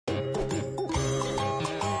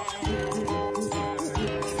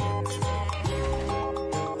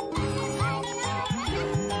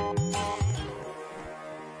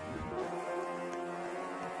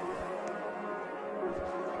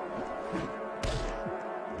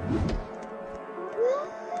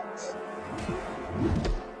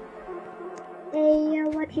Hey,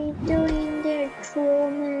 what are you doing there,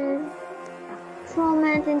 Trollman?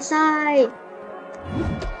 Trollman's inside.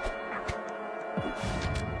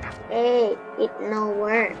 Hey, it no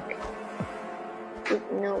work. It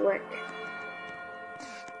no work.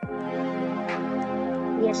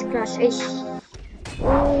 Yes, class is.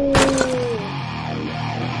 Oh.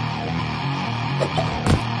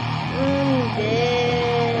 I'm dead.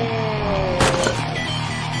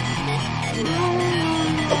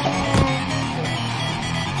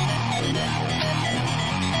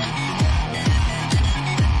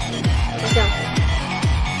 Let's go.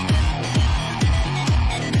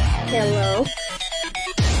 Hello.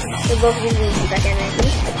 We're both using the second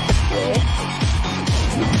energy. Yeah.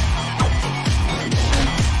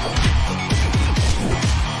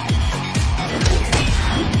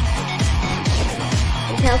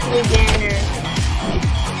 Health regener.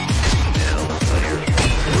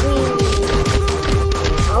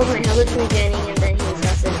 Oh, my health is regening and then he's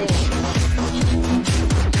also doing.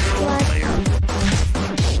 What?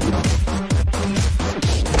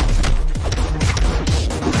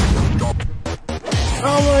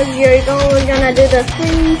 Oh, you're only gonna do the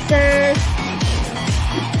freezer.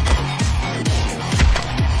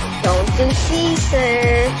 Don't do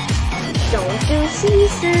Caesar. Don't do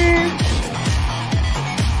Caesar.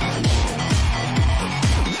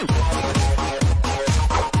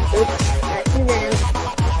 Oops, accident.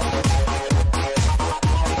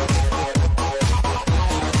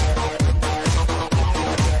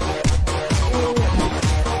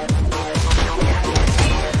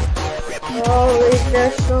 Oh, it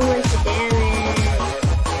does so much damage.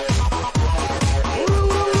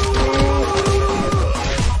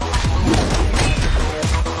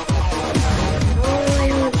 Oh, I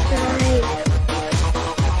almost died.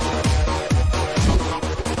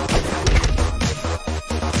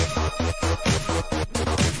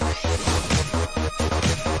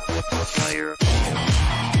 Fire.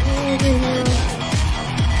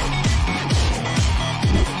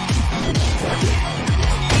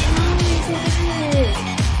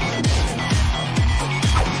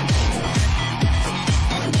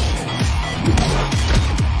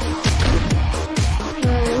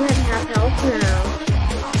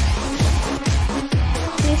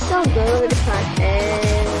 He's so good with the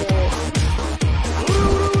podcast.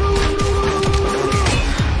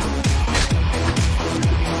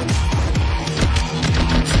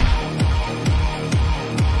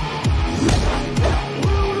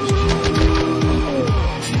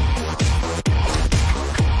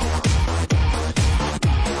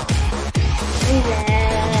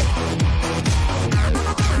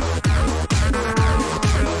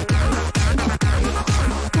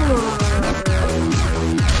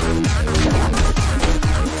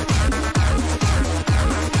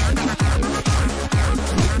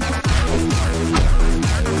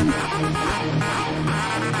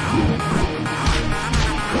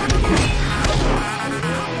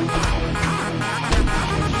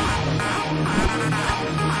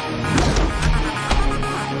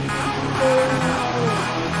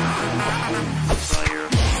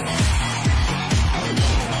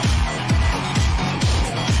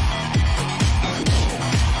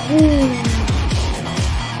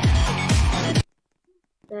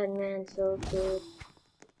 That man's so good.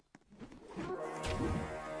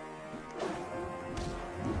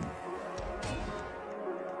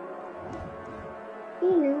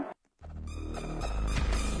 Minho.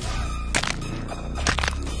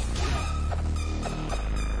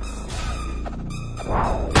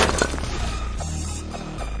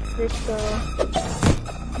 Let's go.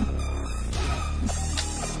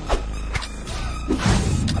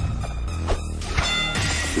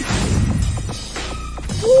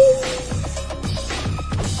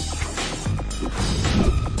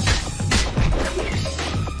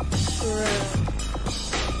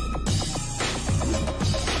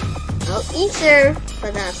 I'll eat her,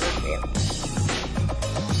 but that's not real.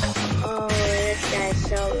 Oh, this guy's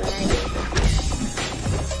so laggy.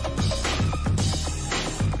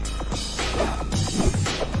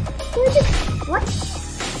 What?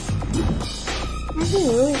 How's he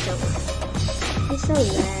moving so much? He's so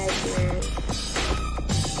lagged, man.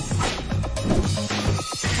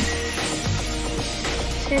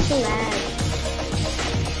 This guy's so lagged.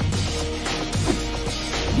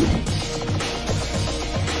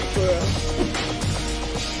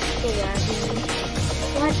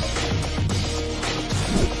 What?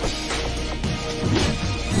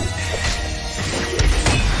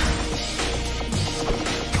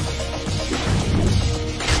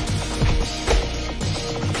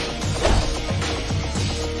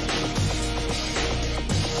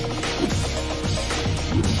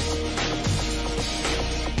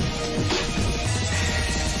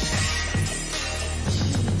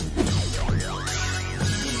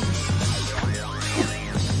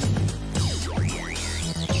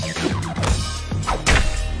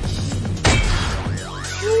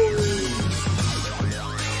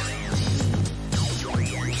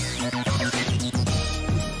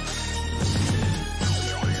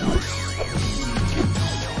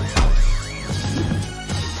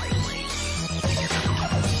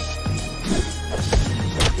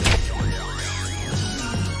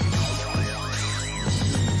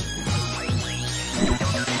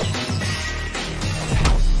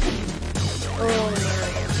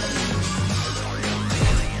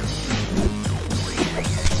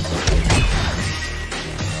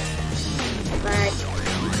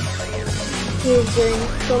 he's doing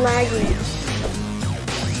so laggy.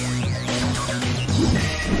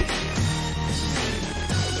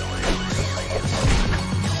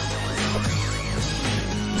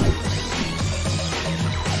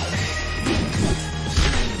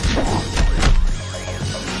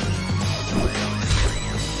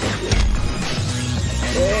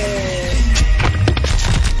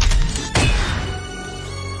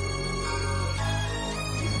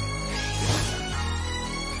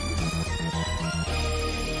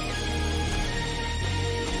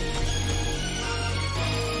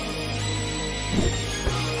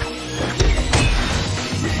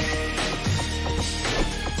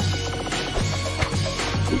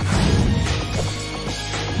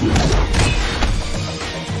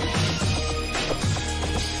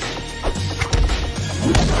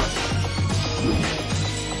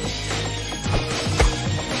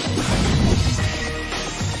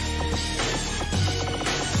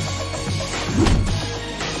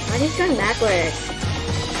 He's going backwards.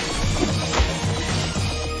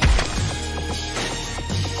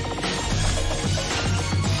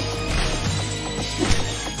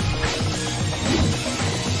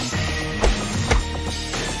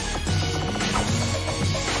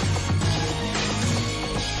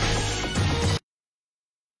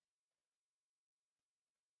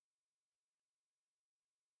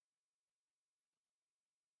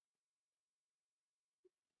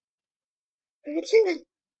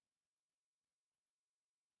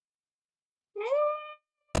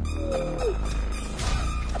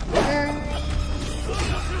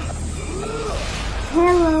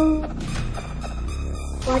 Hello.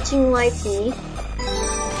 Watching YT.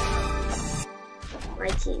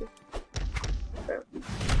 YT. Bro.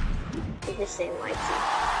 He's just saying YT.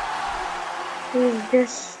 He's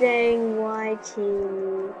just saying YT.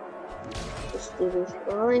 This dude is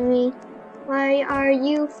following me. Why are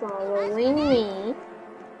you following me?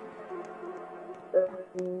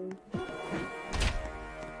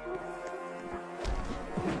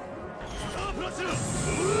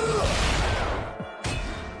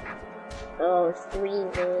 Oh, 3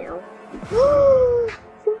 now. 3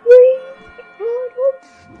 out of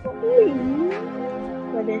 3.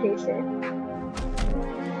 What did he say?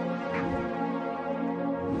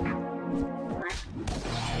 What?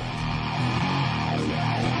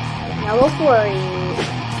 Level 40.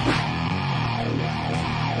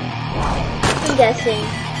 I'm guessing.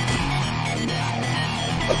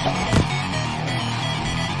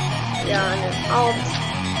 Yeah, an alt.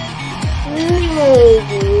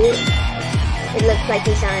 Maybe. It looks like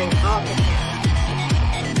he's on an alt account.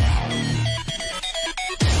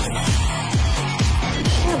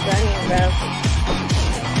 Stop running, bro.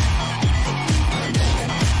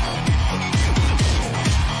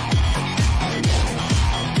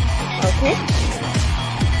 Okay.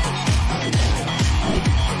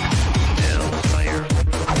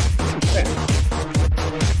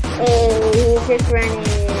 Oh, he's just running.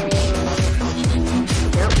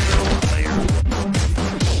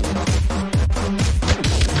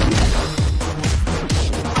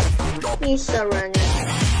 He's still running.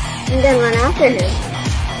 And then run after him.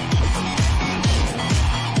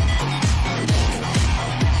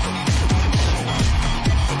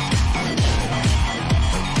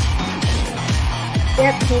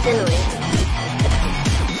 Yep, he's annoying.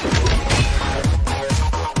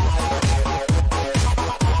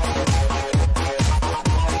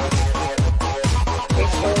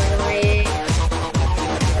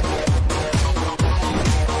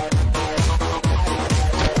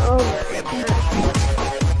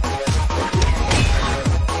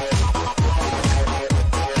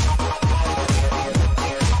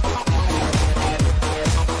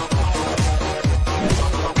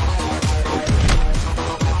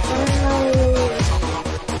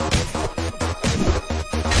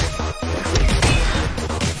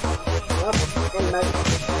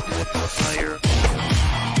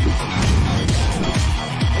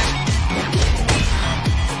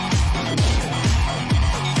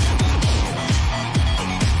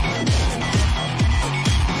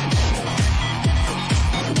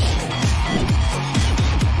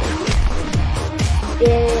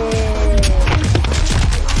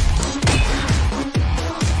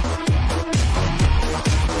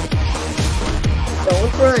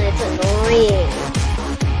 Don't run, it's annoying.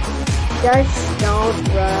 Just don't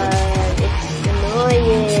run, it's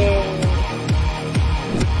annoying.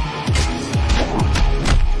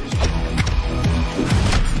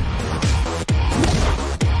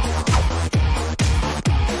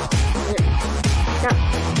 Stop.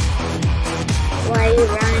 Why are you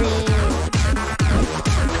running?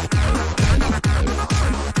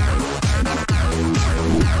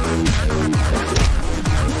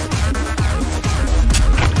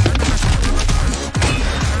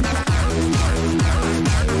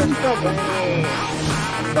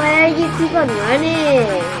 keep on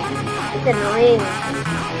running? It's annoying.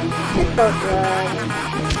 Just don't run.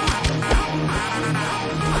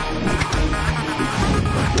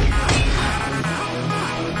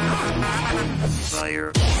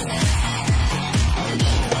 Fire.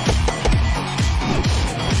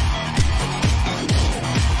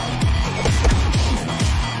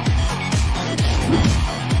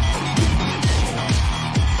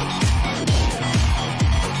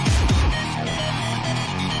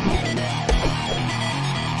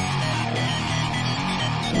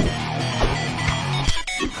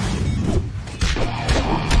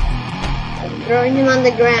 Throwing him on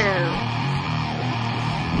the ground.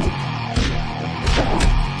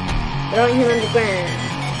 Throwing him on the ground.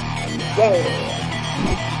 Yay.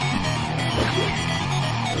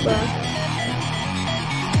 Well.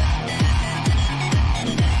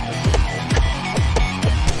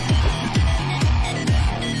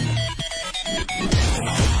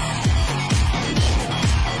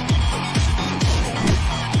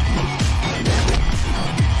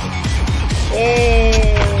 Yay.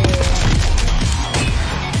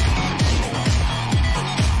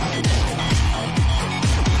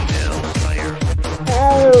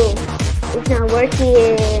 It's not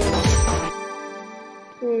working.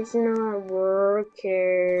 It's not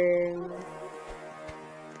working.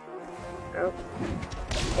 Oh,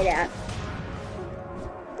 get out.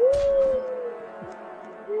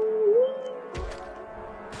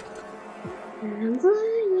 I'm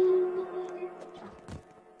flying.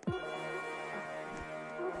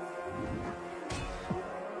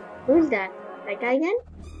 Who's that? That guy again?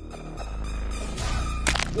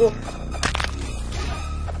 Woof.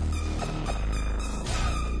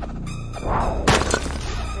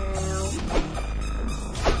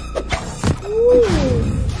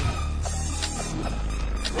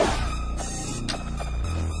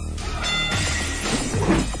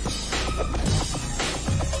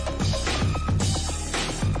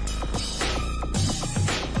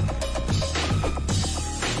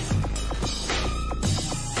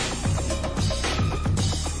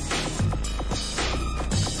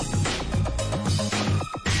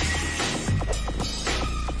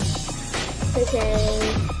 Okay.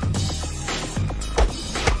 Okay.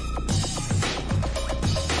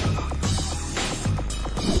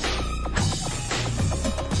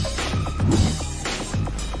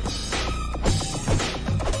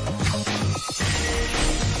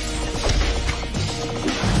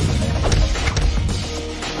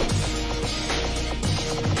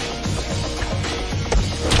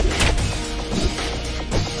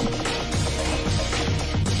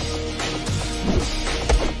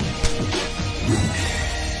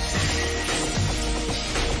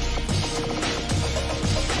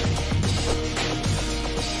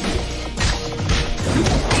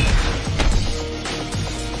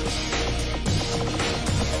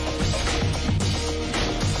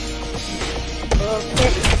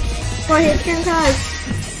 4 hits and cards.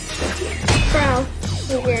 Bro,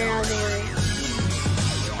 you get out of there.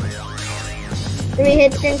 3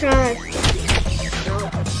 hits and cards. No.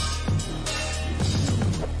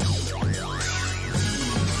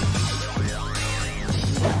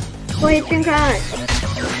 4 hits and cards.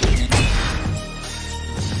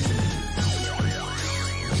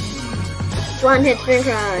 1 hit and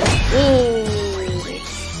cards.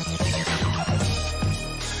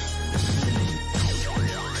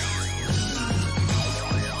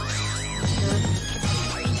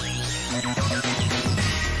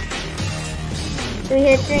 We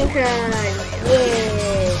hit drink run.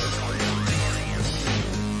 Yay!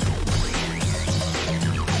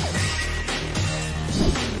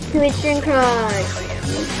 Two hit drink run.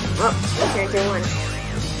 Oh, okay, do one.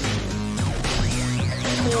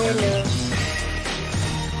 Hello.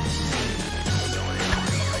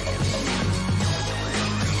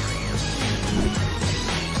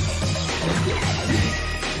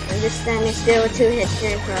 I'm just standing still with 2 hits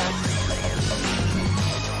drink run.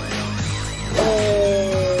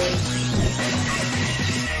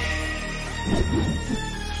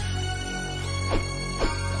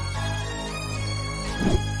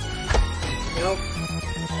 Nope.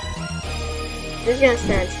 Just gonna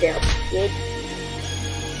stand still. Yeet.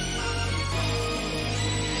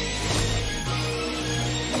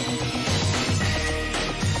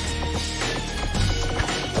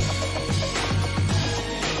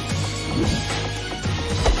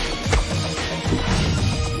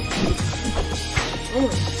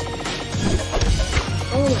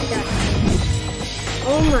 Oh my god.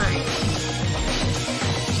 Oh my.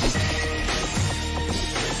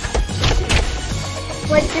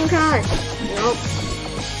 What's in card? Nope.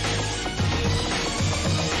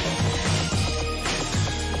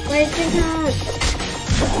 Wait, Minho!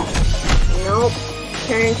 Nope.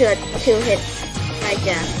 Turn into a 2-hit like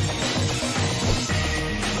that.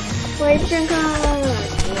 Wait, Minho!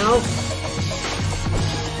 Nope.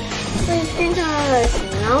 Wait, Minho!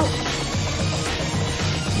 Nope.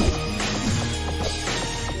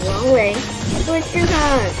 Wrong way. Wait, Minho!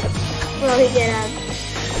 Will he get up?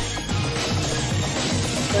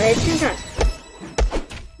 Wait, Minho!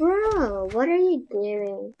 Bro, what are you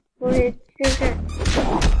doing? Wait, Minho!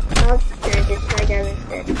 I'll turn this like that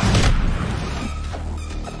instead.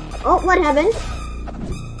 Oh, what happened?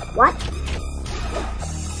 What?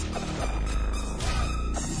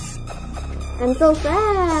 I'm so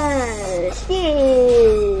fast!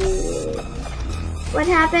 Yay! What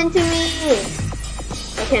happened to me?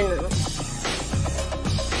 Okay, no.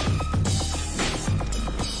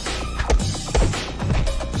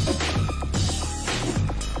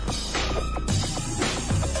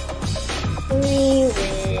 We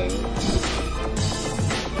win.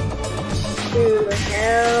 To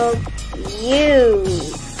help you.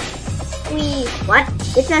 What?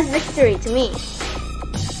 It says victory to me.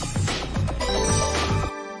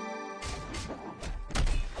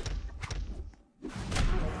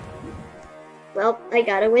 Well, I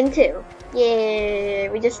gotta win too. Yeah,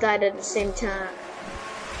 we just died at the same time.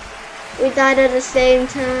 We died at the same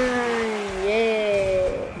time. Yeah.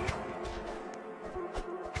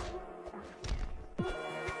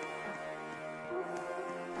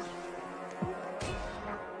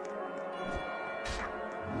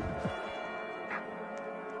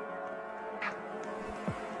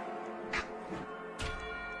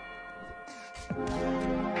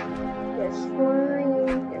 Just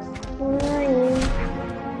flying, just flying,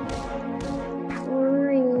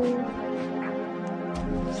 flying.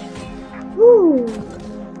 Woo!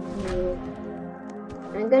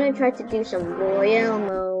 I'm gonna try to do some royal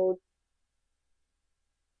mode.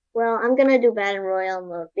 Well, I'm gonna do battle royal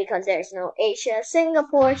mode because there's no Asia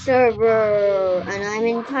Singapore server, and I'm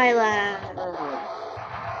in Thailand.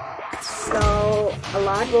 So a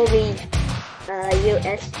lot will be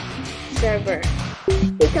US server.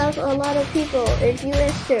 Because a lot of people is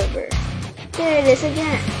US server. There it is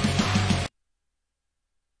again.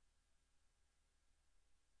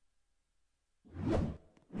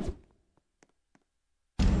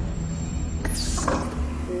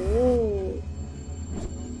 Ooh.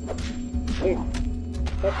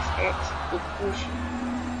 Let's execution.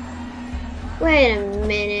 Wait a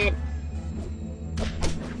minute.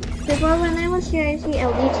 Before when I was here I see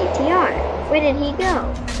LDGTR. Where did he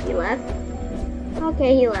go? He left?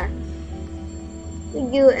 Okay, he left.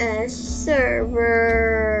 US server.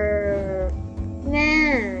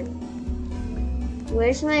 Man.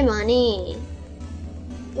 Where's my money?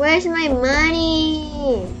 Where's my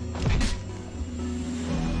money?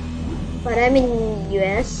 But I'm in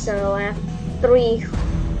US, so I have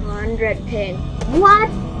 300 pin. What?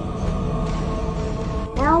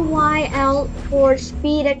 LYL for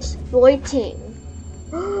speed exploiting.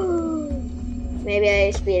 Maybe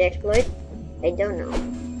I speed exploit? I don't know.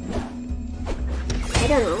 I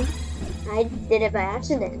don't know. I did it by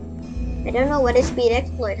accident. I don't know what a speed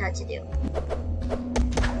exploit had to do.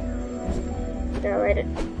 So I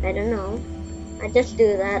don't know. I just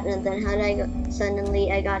do that and then how did I go?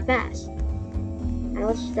 Suddenly I got fast. That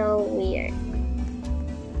was so weird.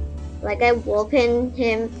 Like I wallpinned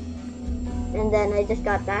him and then I just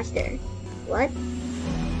got faster. What?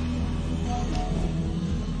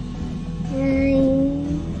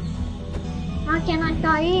 How can I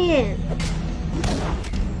go in?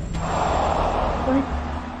 What?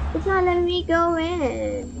 It's not letting me go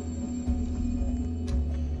in.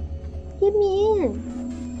 Get me in.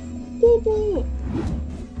 Get me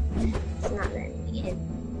in. It's not letting me in.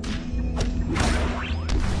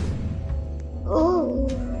 Oh.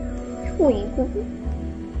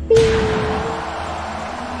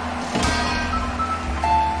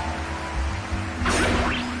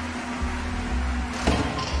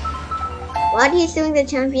 What? He's doing the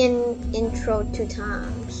champion intro 2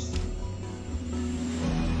 times.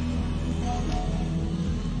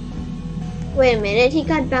 Wait a minute, he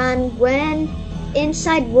got banned when?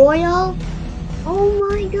 Inside Royal? Oh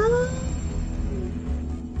my god!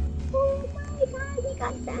 Oh my god, he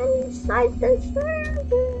got banned inside the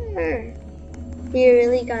server! He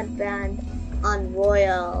really got banned on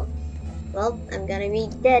Royal. Well, I'm gonna be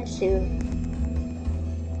dead soon.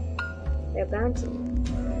 They're bounty.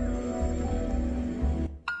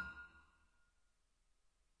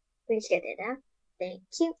 Please get it out. Thank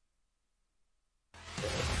you.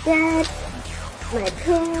 Dead. My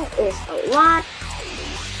ping is a lot.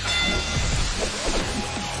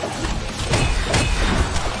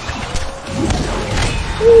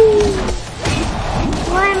 Woo.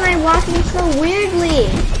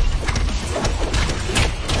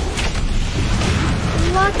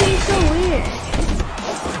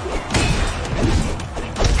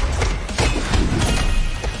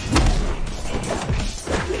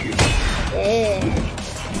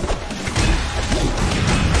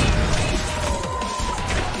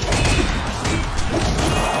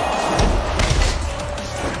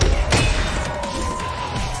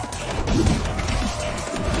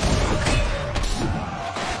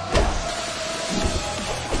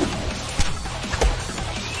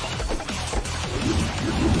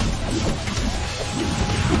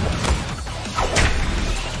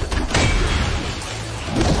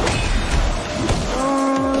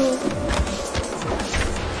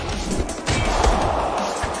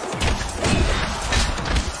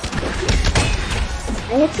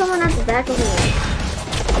 someone at the back of me?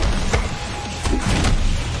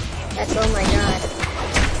 That's, oh my god.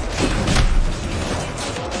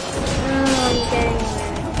 Oh, I'm getting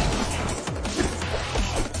there.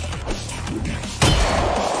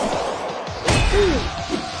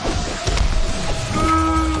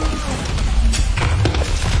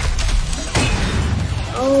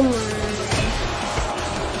 Oh my.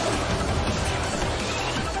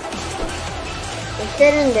 I'm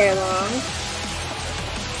sitting there long.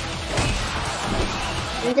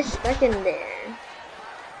 I'm just stuck in there.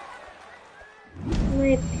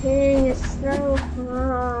 My ping is so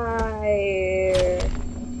high.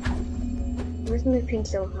 Where's my ping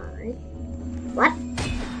so high? What?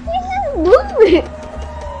 Moving.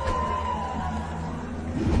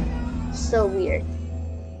 So weird.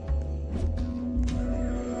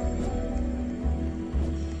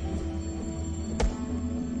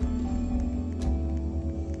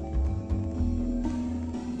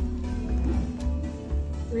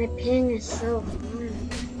 My ping is so high.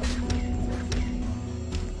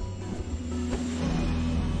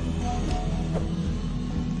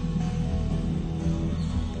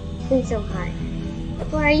 Ping so high.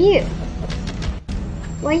 Who are you?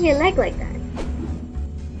 Why is your leg like that?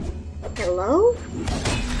 Hello?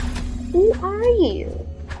 Who are you?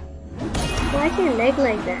 Why is your leg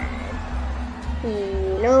like that?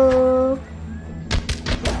 Hello?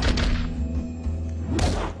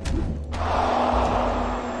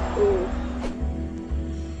 Ooh.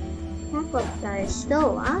 That guy is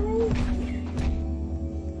still alive?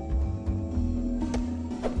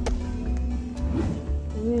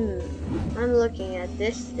 I'm looking at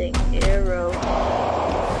this thing, arrow.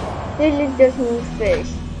 This is just new fish.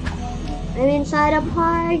 I'm inside a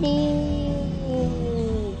party.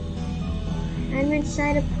 I'm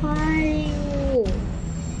inside a party.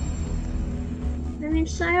 I'm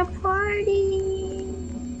inside a party.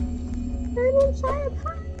 I'm inside a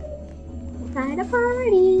party. Inside a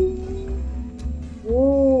party.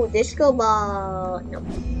 Ooh, disco ball. Nope.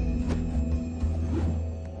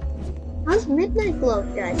 How's Midnight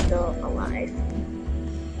Glove guy still alive?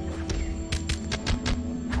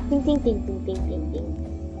 Ding ding ding ding ding ding ding.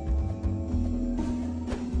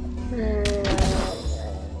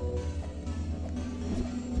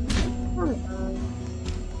 Come on.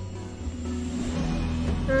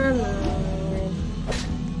 Come on.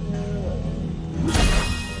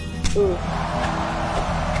 Ooh.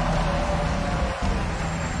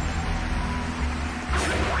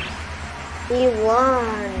 He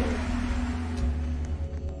won.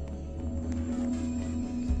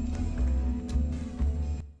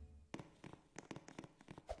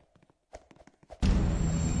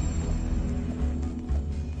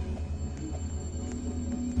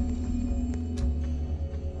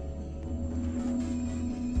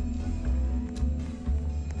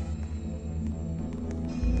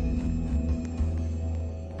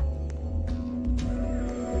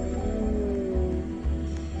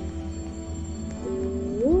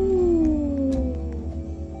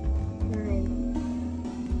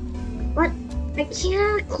 I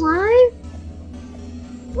can't climb?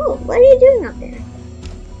 Oh, what are you doing up there?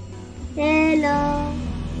 Hello.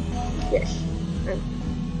 Yes.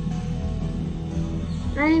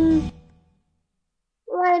 I'm...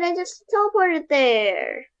 Right, I just teleported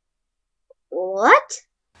there. What?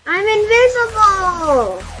 I'm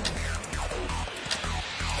invisible!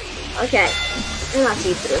 Okay. I'm not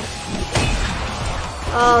see-through.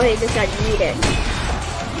 Oh, he just got yeeted.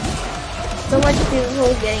 So much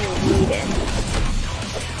people getting yeeted.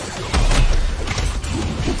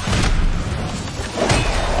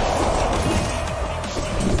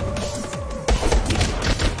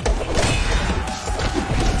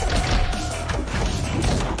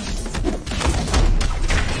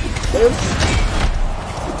 Oops.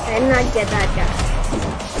 I did not get that guy.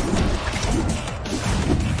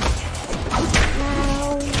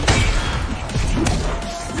 Ow.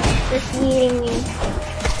 Just eating me.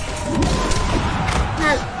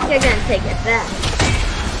 Now, you're gonna take it back.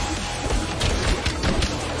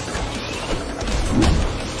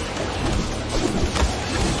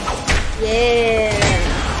 Yeah.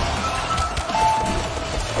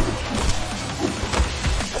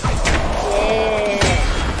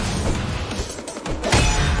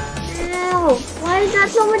 Why is that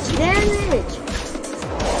so much damage?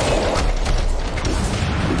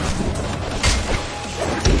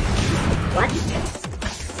 What?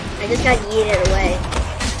 I just got yeeted away.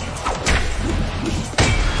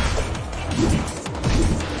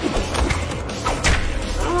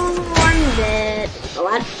 Oh, I'm dead.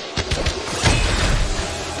 What?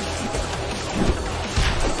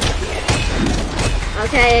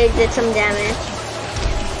 Okay, did some damage.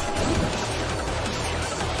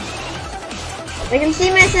 I can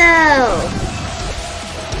see myself!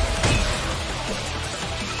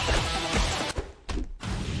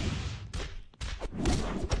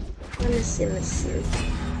 Let's see.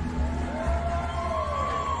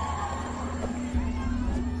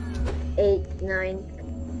 8, 9.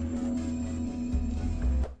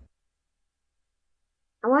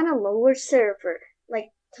 I want a lower server,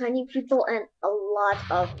 like tiny people and a lot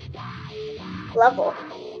of level.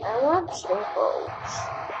 I want sprinkles.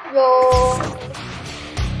 Yo.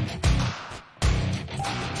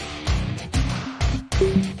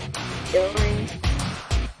 Join.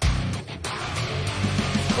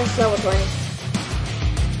 That's level 20.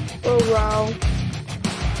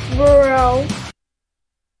 Bro.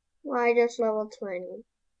 Why just level 20?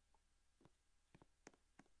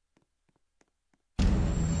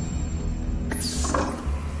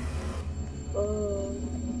 Oh.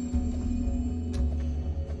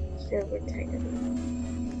 Server title.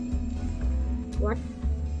 What?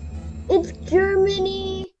 It's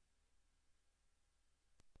Germany!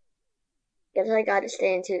 Guess I gotta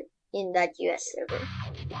stay in that US server.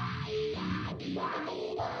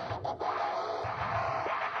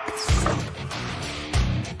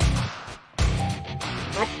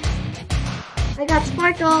 What? I got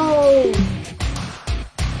sparkles!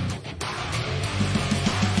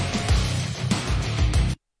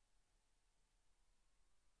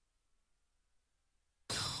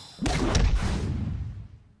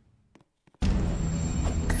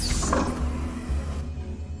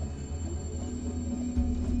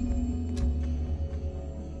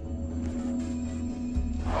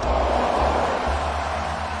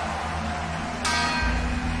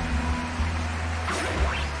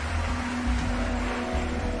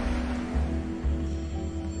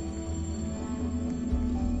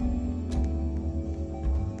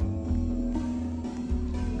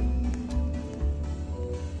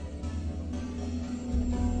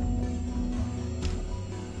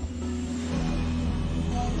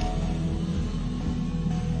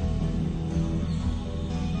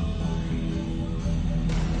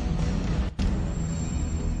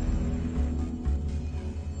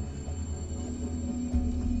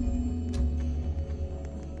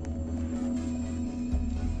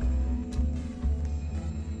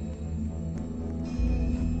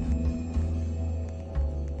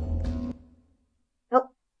 Oh,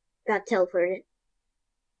 got teleported.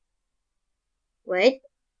 Wait.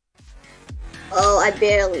 Oh, I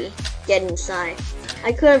barely get inside.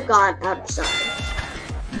 I could have gone outside.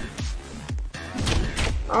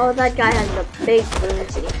 Oh, that guy has a big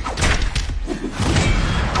booty.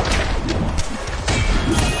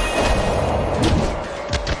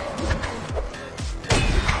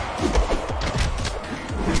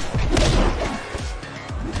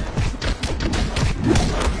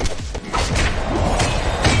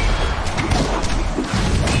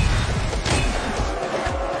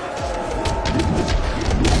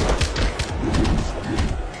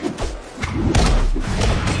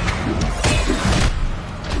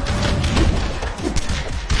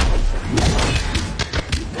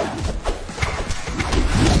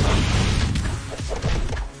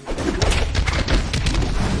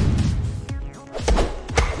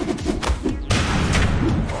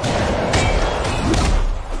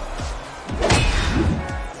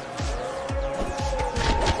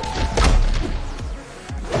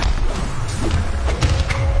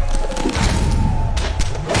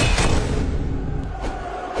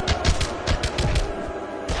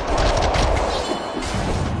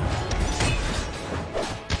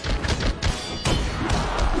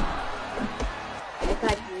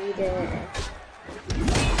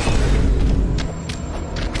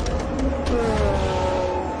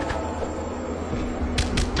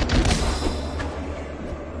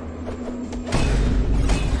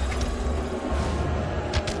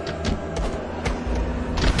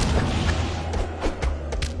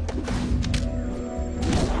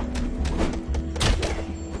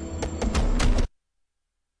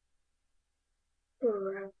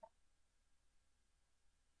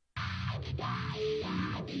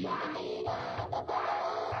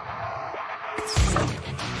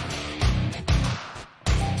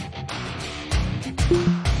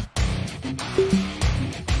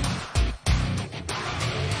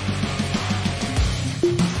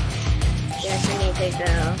 Yes, I need to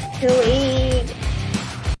go to eat.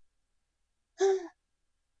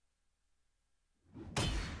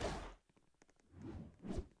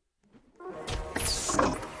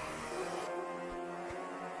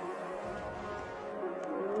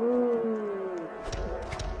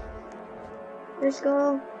 Let's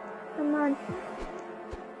go. Come on.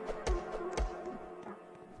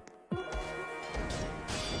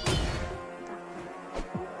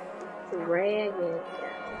 Try again.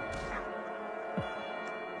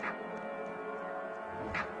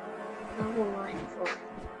 Level 94.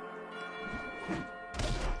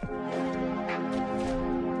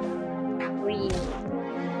 Green.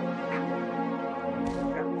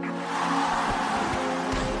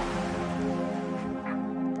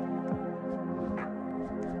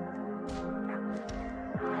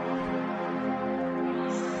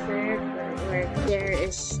 Where there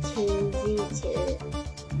is 2v2.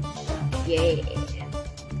 Yeah.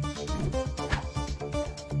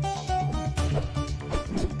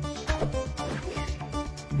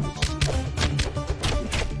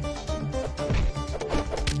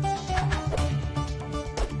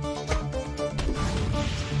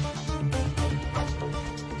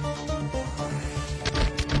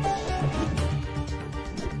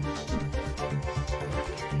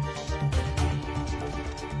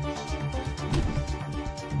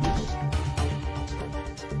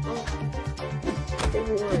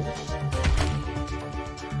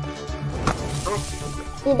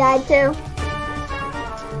 He died too.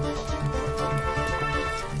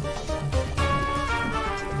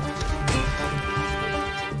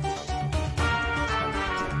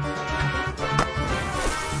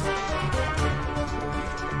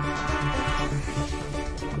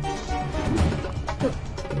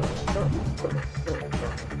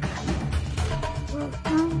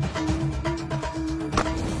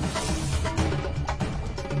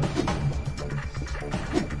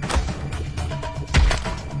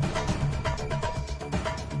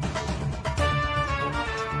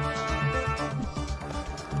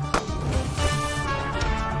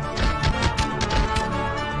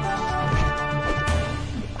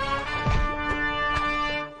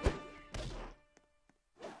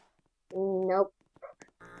 Nope.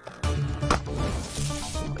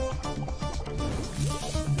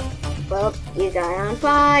 Well, you got on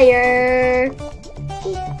fire.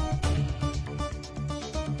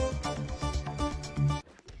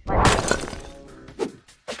 What?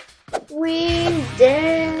 We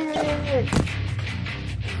did.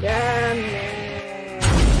 Damn it.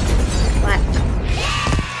 What?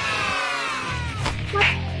 What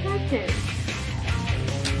happened?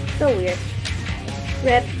 So weird.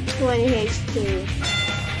 Rep 20 HP.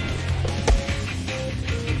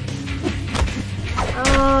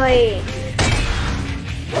 Oi!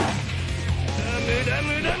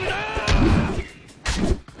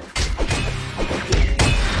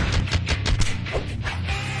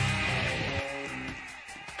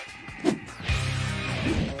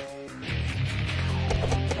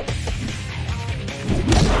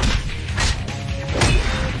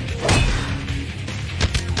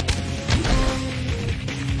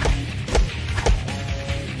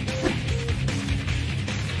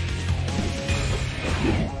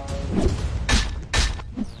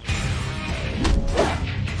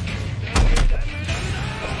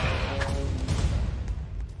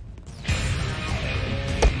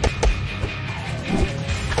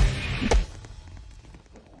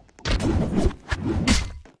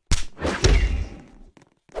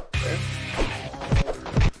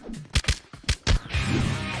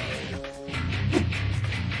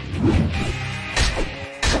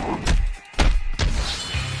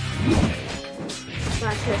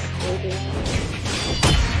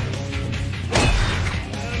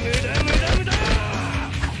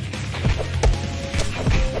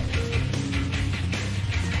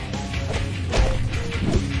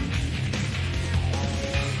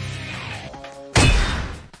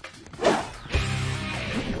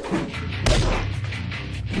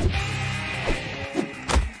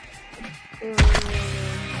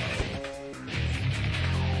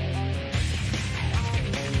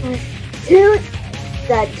 Toot!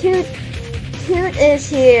 The Toot is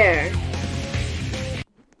here.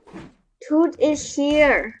 Toot is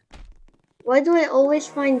here. Why do I always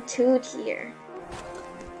find Toot here?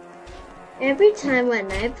 Every time when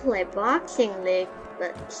I play Boxing League,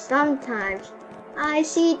 but sometimes I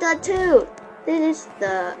see the Toot. This is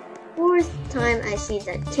the 4th time I see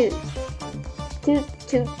the Toot. Toot,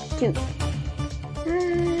 Toot, Toot.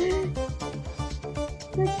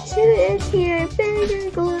 The Toot is here, bigger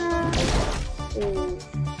glove.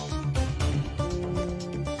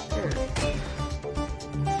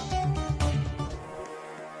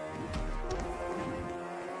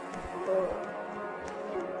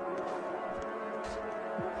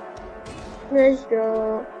 Let's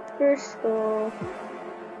go. Let's go.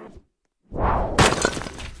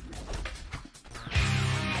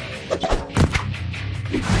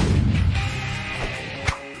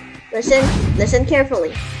 Listen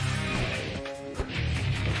carefully.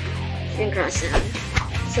 Synchro sound.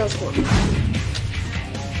 So cool.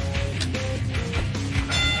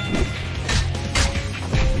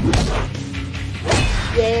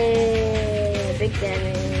 Yay! Big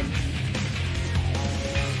damage.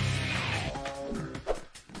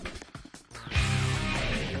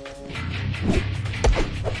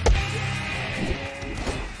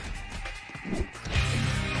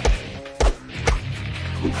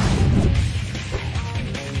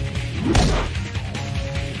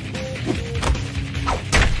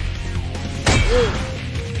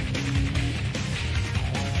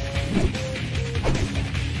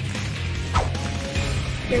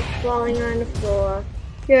 You're falling on the floor.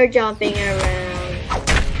 You're jumping around.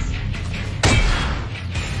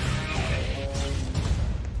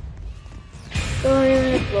 Going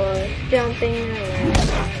on the floor, jumping around.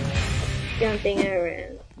 Jumping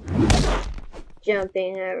around.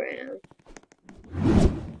 Jumping around.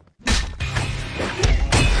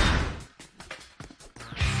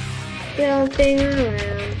 Jumping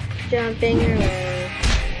around. Jumping around.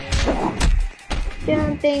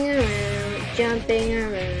 Jumping around. Jumping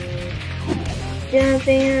around.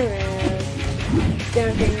 Jumping around.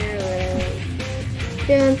 Jumping around.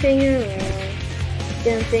 Jumping around.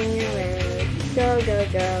 Jumping around. Go, go,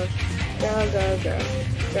 go. Go, go, go.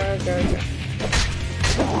 Go, go, go.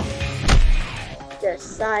 Just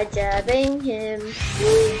side jabbing him.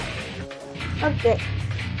 Okay.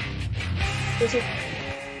 This is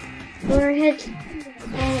forehead.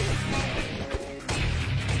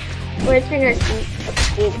 Where's gonna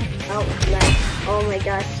speak out lag? Oh my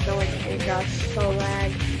gosh, so much so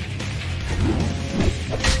lag.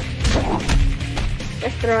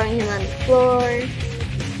 Just throwing him on the floor.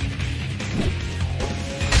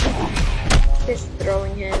 Just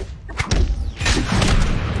throwing him.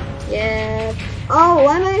 Yeah. Oh,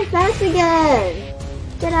 why am I fast again?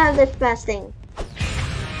 Get out of this fasting.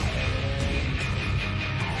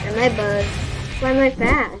 Am I bugged? Why am I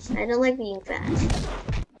fast? I don't like being fast.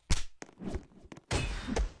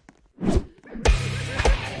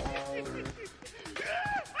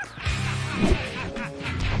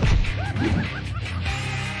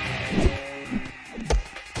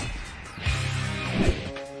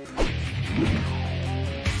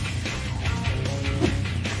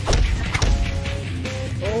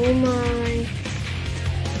 Oh my.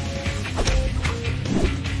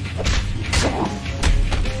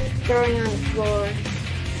 Throwing on the floor.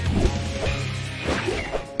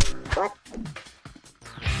 What?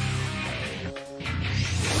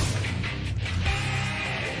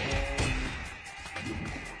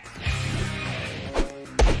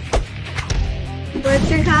 What's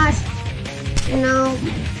your cost? No.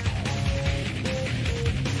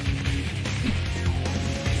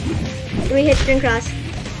 Three hits and cross.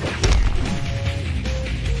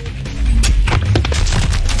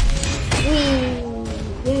 Yay!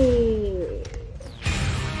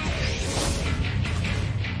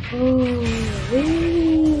 Oh,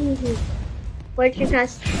 wee! What's your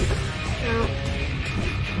cost? No.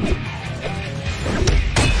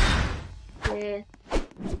 Yeah.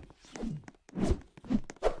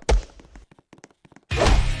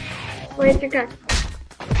 Where's your cost?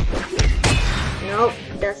 Nope,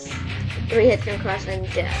 that's three hits and cross and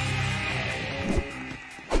jab.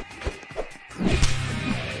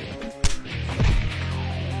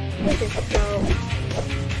 This is so...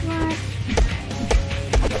 What?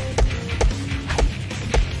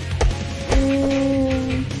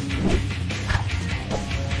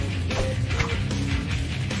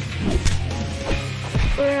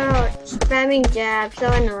 Bro, spamming jab, so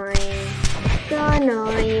annoying. So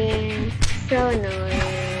annoying. So annoying.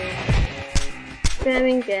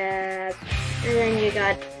 Spamming jab. And then you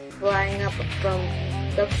got flying up from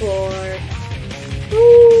the floor.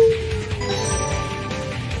 Woo!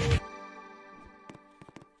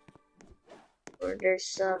 Order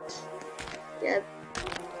sucks. Yep.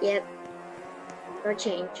 Yep. Go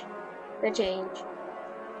change. Go change.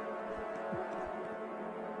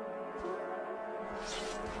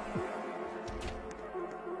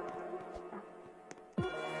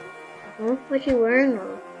 Huh? What you wearing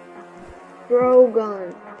now? Throw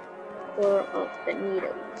gun. Four of the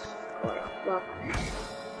needles. Or a block.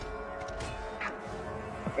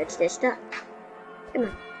 That's this stuff. Come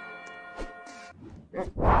on.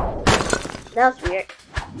 That was weird.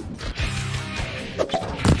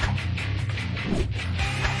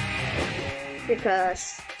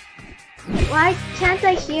 Because why can't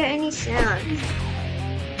I hear any sound?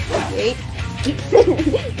 Wait. You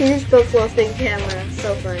just go close to the camera.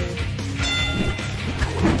 So funny.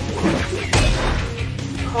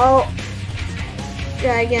 Oh,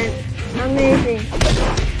 dragon. Amazing.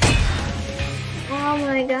 Oh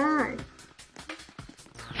my god.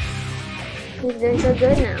 He's doing so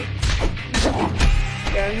good now.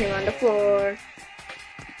 Throwing him on the floor.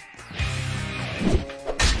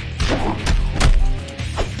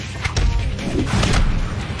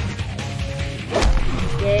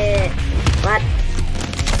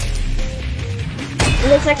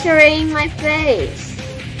 was X-raying my face.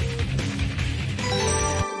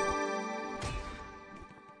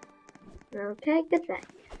 Okay, goodbye.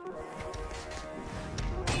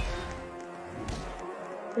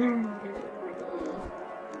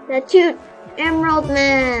 The cute Emerald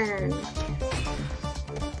Man.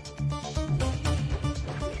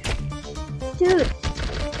 Dude,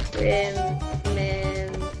 remember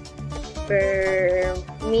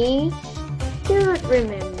me? Dude,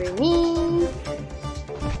 remember me?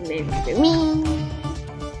 Remember me?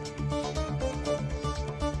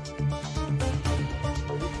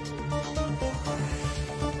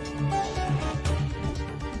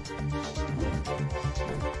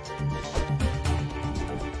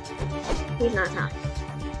 He's not talking.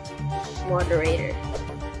 Moderator.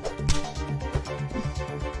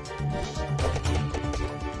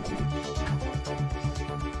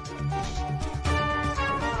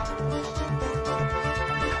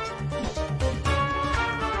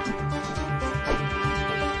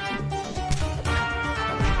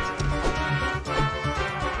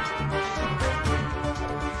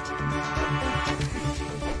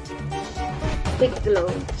 Big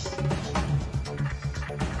globes.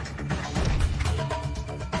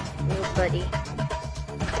 Nobody.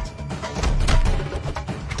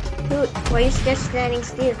 Dude, why are you just standing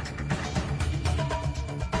still?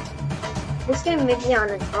 This guy made me on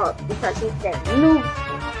an alt because he said noob.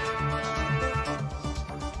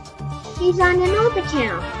 He's on an alt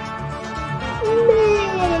account.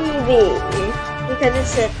 Maybe. Because it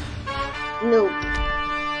said noob.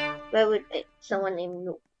 Why would someone named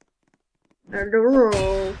noob? I don't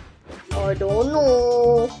know. I don't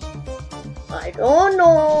know. I don't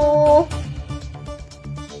know.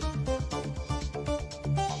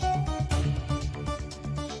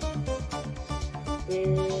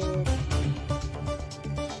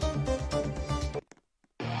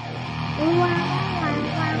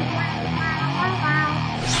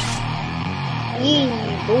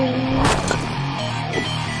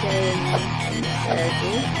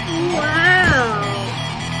 Wow.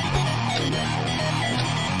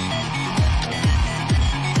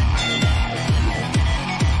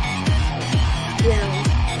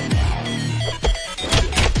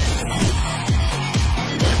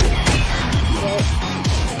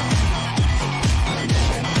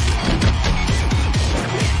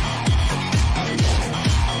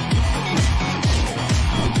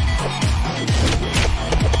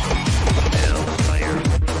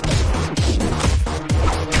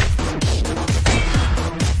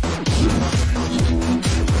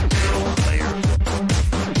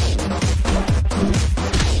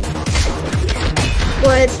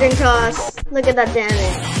 What it's been cost. Look at that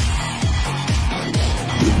damage.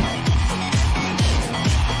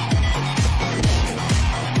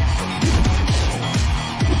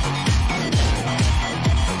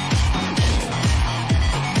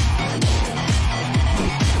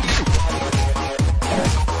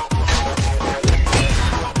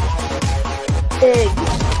 Big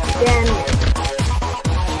damage.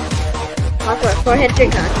 Awkward. 4-hit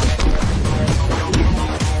trick on.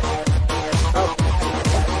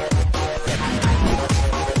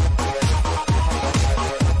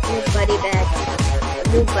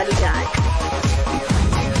 Nobody died.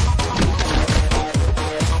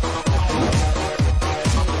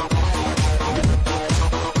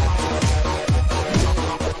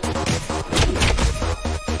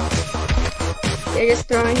 They're just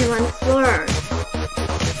throwing him on the floor.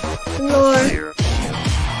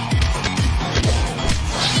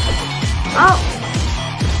 Oh!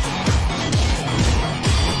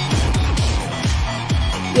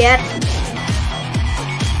 Yep.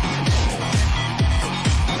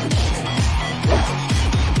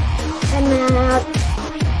 I'm out.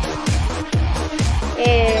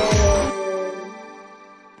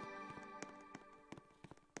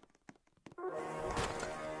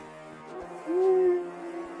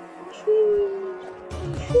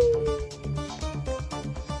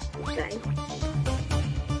 Okay.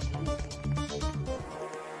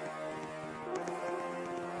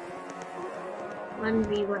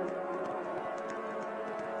 1v1.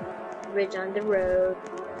 Bridge on the road.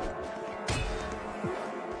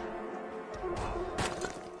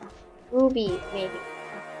 Ruby, maybe.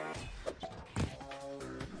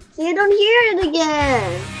 See, I don't hear it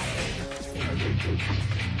again.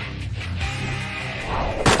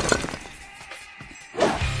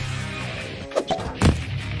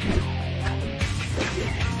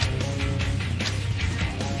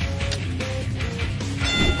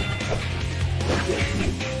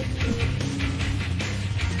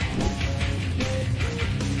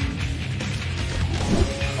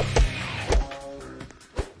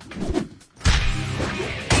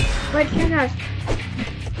 Where's your house?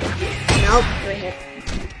 Nope, we're hit.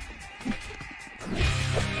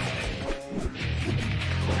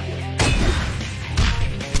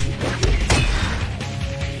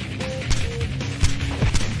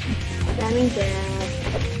 Spamming jab.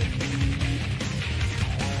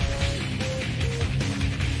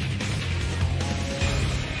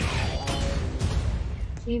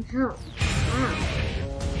 Same health. Wow.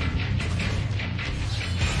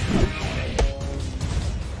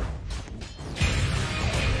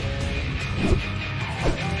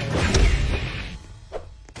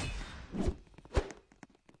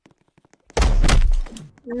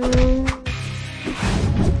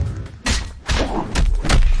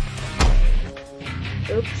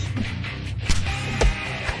 Oops.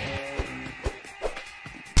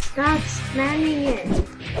 Stop spamming it.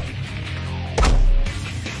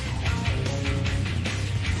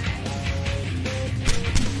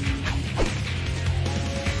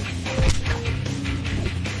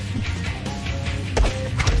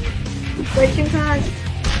 Switching cross.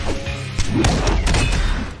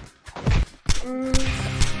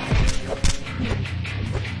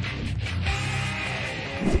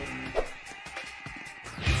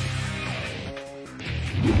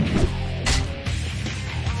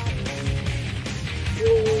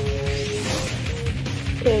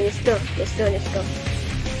 Okay, let's go.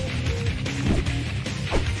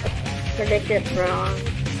 Predicted wrong.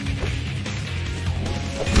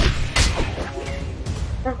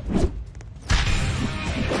 Oh.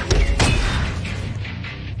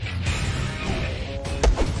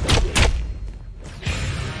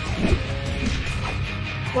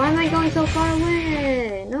 Why am I going so far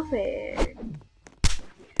away? No fair.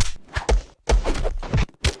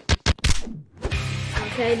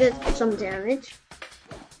 Okay, did some damage.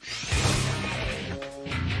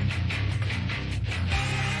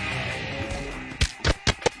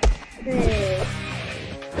 Okay.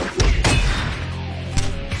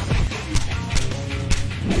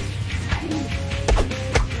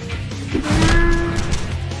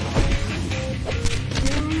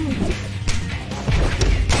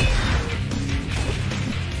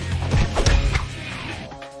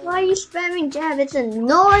 Why are you spamming jab? It's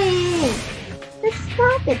annoying! Just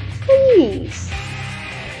stop it, please!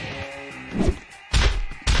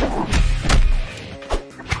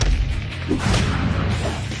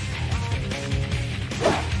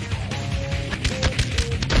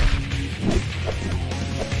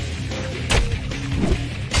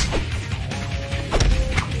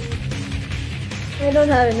 I don't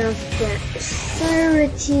have enough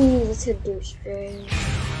dexterity to do string.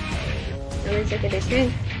 At least I can do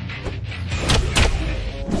string.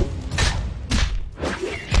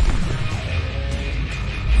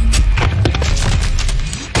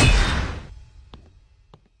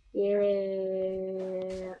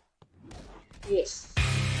 Yeah. Yes.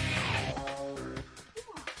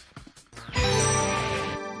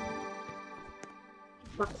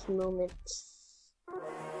 Fox moments.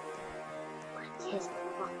 What is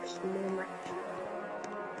Fox moment?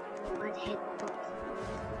 What hit Fox?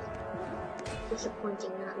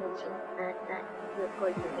 Disappointing not looking at that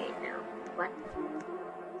record you made now. What?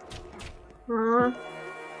 Huh?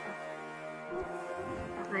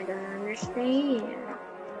 I don't understand.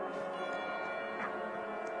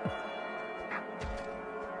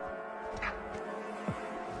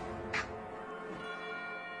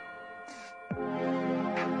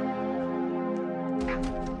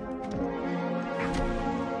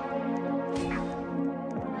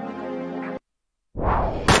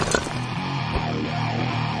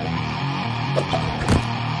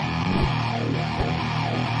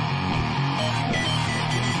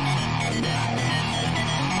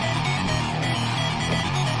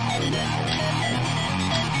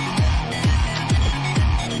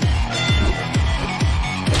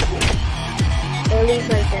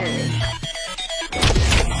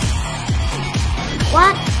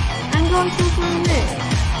 What? I'm going so far away.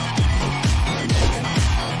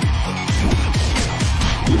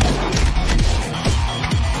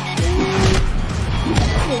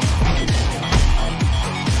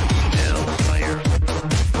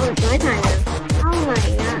 Oh, it's my time now. Oh my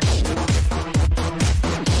god.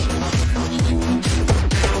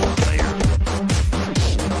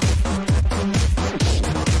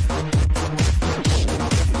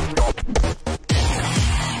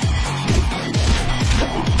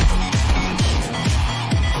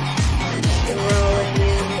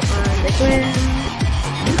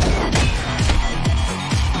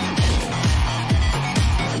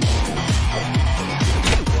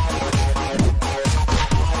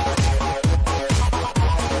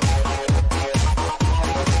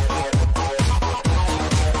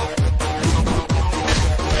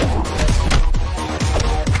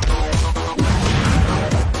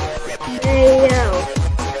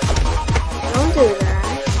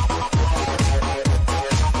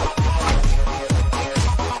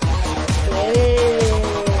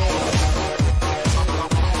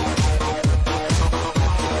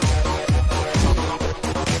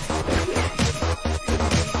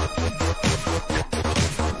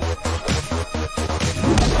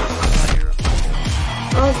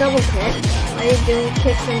 double kick. Why are you doing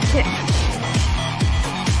kicks and kicks?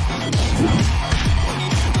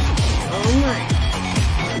 Oh my.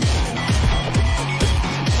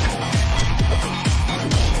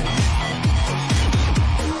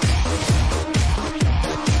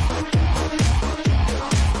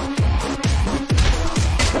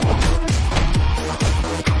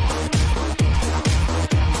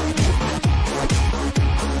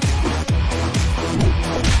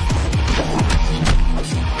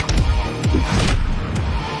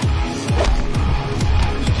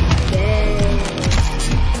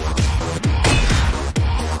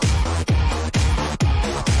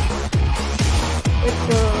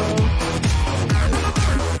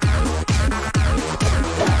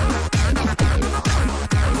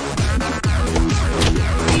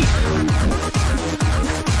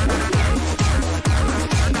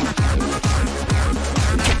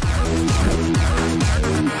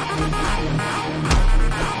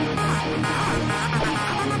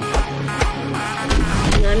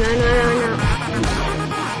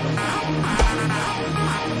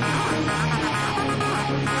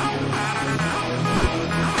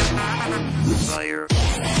 Fire.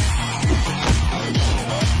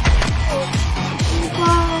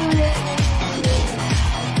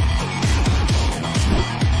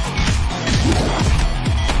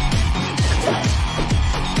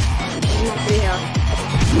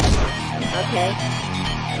 Okay.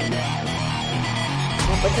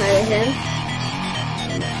 Uppercut him.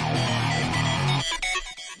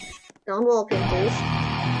 Don't walk in, please.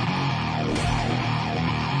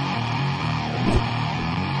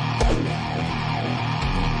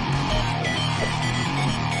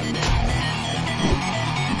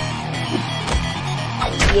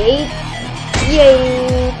 Yay!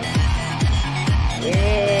 Yay!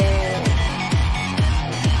 Yeah!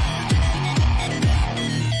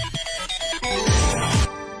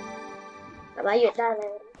 Bàหยุดได้เล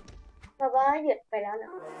ยbàหยุดไปแล้วนะ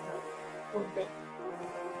โอเค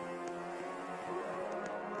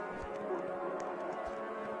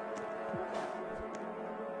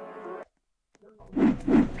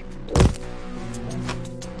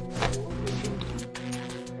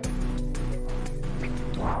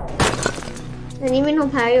อันนี้มินโฮ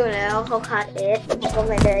แพ้อยู่แล้วเขาคัดเอสก็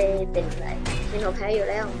ไม่ได้เป็นอะไรมินโฮแพ้อยู่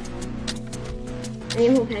แล้วอันนี้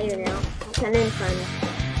มินโฮแพ้อยู่แล้วเขาแค่เล่นฟัน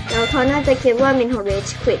แล้วเขาน่าจะคิดว่ามินโฮเรจ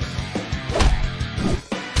ควิด